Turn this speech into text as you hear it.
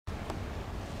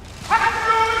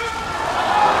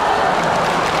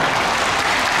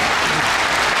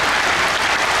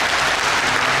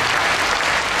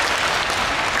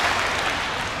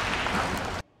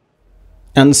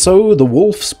And so the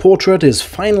wolf's portrait is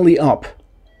finally up.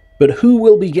 But who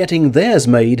will be getting theirs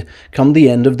made come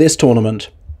the end of this tournament?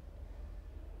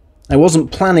 I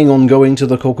wasn't planning on going to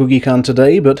the Kokugikan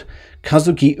today, but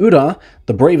Kazuki Ura,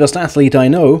 the bravest athlete I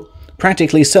know,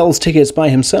 practically sells tickets by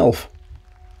himself.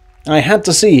 I had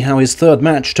to see how his third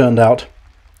match turned out.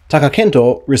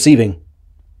 Takakento receiving.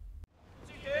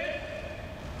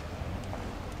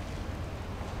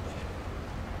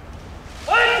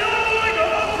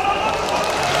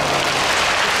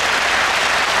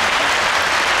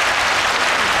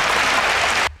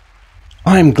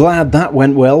 I'm glad that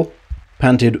went well,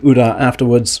 panted Ura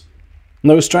afterwards.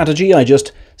 No strategy, I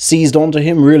just seized onto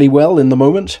him really well in the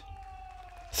moment.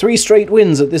 3 straight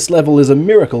wins at this level is a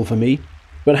miracle for me,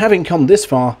 but having come this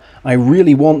far, I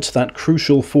really want that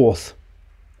crucial 4th.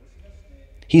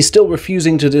 He's still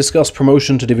refusing to discuss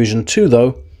promotion to Division 2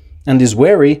 though, and is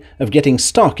wary of getting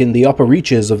stuck in the upper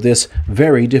reaches of this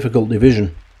very difficult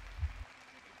division.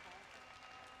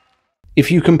 If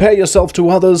you compare yourself to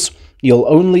others, you'll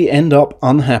only end up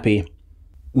unhappy.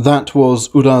 That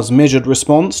was Ura's measured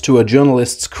response to a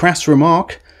journalist's crass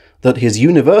remark that his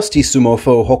university sumo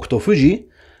foe Hokutofuji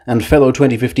and fellow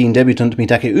 2015 debutant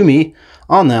Mitakeumi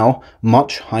are now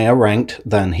much higher ranked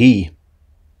than he.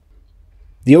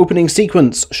 The opening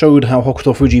sequence showed how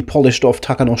Hokutofuji polished off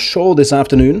Takakeisho this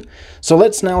afternoon, so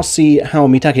let's now see how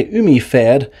Mitakeumi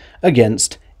fared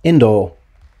against Endo.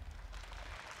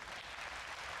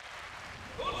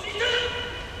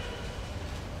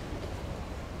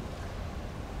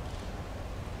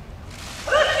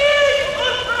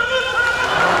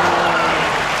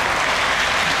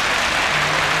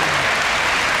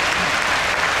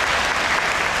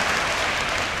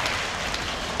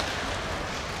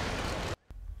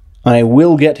 I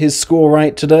will get his score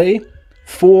right today,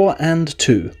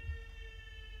 4-2.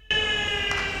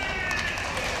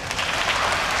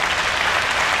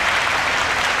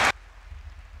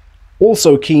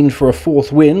 Also keen for a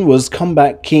 4th win was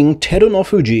comeback king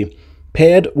Terunofuji,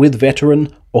 paired with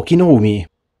veteran Okinoumi.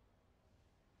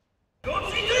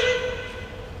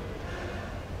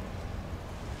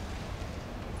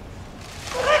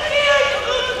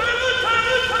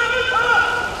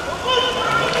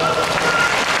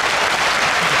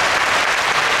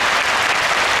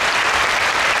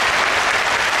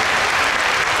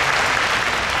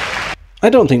 I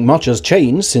don't think much has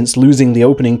changed since losing the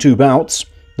opening 2 bouts,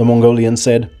 the Mongolian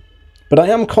said, but I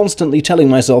am constantly telling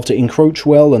myself to encroach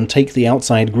well and take the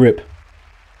outside grip.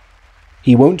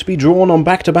 He won't be drawn on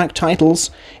back-to-back titles,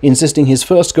 insisting his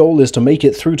first goal is to make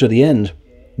it through to the end.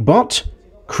 But,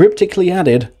 cryptically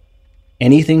added,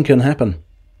 anything can happen.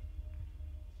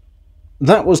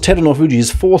 That was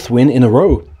Terunofuji's 4th win in a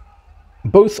row.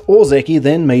 Both Ozeki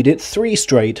then made it 3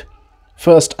 straight.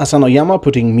 First Asanoyama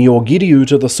putting Myogiryu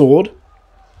to the sword,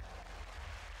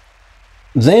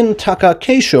 then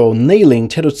Takakeisho nailing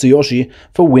Terutsuyoshi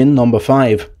for win number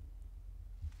 5.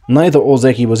 Neither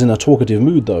Ozeki was in a talkative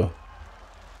mood though.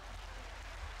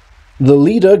 The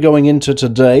leader going into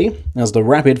today, as the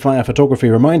rapid-fire photography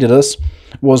reminded us,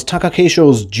 was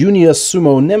Takakeisho's junior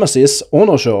sumo nemesis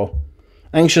Onosho,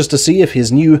 anxious to see if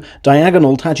his new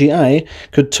diagonal Tachi-ai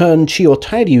could turn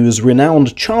Chiyotaryu's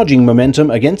renowned charging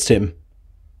momentum against him.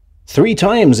 3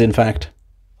 times, in fact.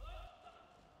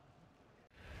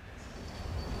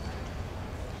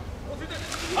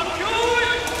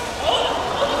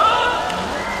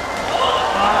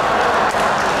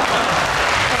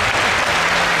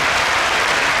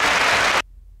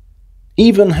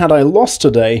 Even had I lost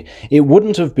today, it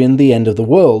wouldn't have been the end of the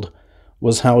world,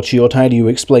 was how Chiyotaryu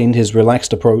explained his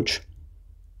relaxed approach.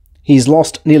 He's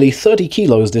lost nearly 30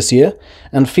 kilos this year,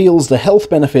 and feels the health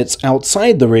benefits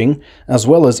outside the ring, as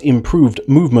well as improved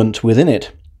movement within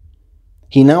it.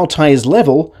 He now ties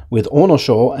level with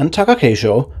Onosho and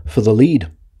Takakeisho for the lead.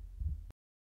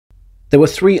 There were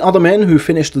 3 other men who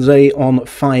finished the day on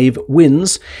 5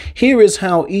 wins. Here is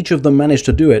how each of them managed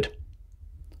to do it.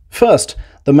 First,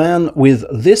 the man with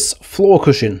this floor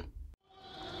cushion.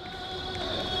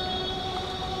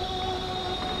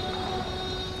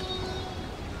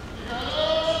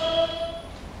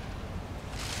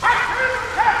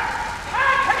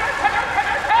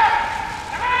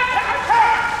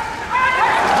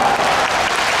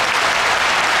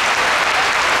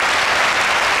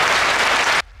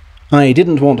 I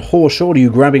didn't want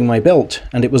Hoshoryu grabbing my belt,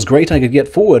 and it was great I could get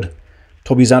forward,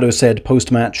 Tobizaru said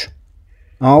post-match.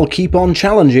 I'll keep on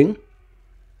challenging.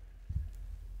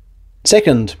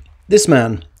 Second, this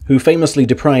man, who famously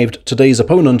deprived today's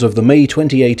opponent of the May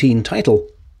 2018 title.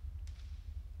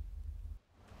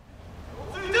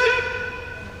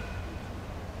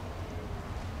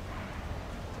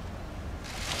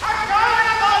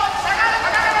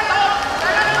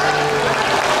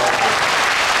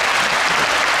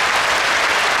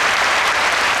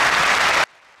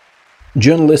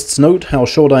 Journalists note how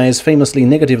Shodai's famously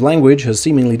negative language has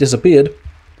seemingly disappeared.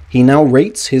 He now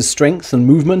rates his strength and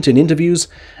movement in interviews,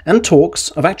 and talks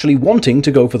of actually wanting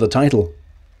to go for the title.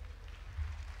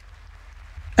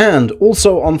 And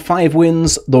also on 5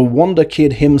 wins, the Wonder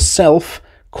Kid himself,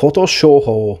 Koto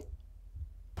Shoho.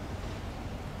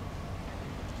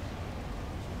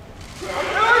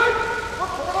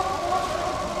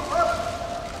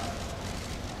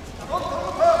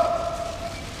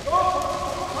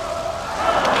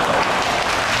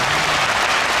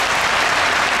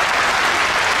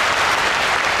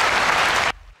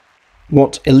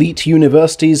 What elite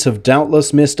universities have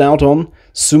doubtless missed out on,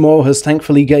 Sumo has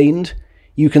thankfully gained.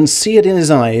 You can see it in his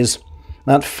eyes.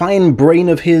 That fine brain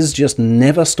of his just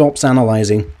never stops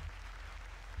analysing.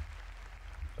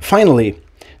 Finally,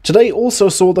 today also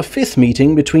saw the 5th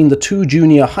meeting between the 2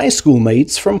 junior high school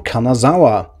mates from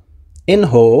Kanazawa,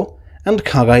 Enho and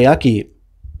Kagayaki.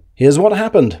 Here's what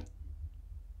happened.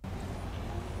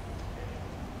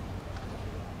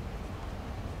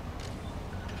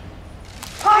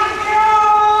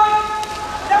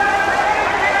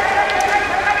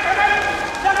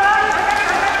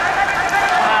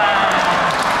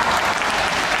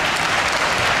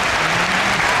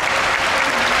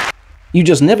 You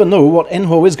just never know what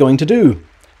Enho is going to do,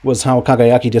 was how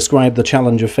Kagayaki described the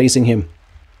challenge of facing him.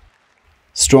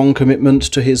 Strong commitment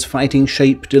to his fighting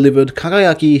shape delivered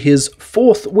Kagayaki his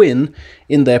 4th win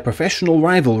in their professional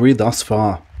rivalry thus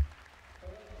far.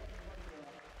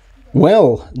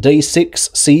 Well, day 6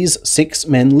 sees 6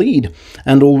 men lead,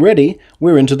 and already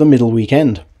we're into the middle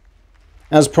weekend.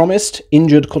 As promised,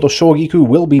 injured Koto Shogiku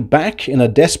will be back in a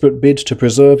desperate bid to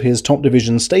preserve his top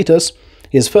division status.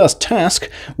 His first task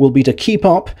will be to keep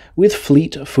up with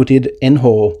fleet-footed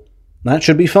Enho. That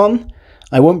should be fun.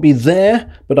 I won't be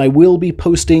there, but I will be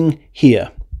posting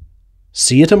here.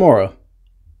 See you tomorrow.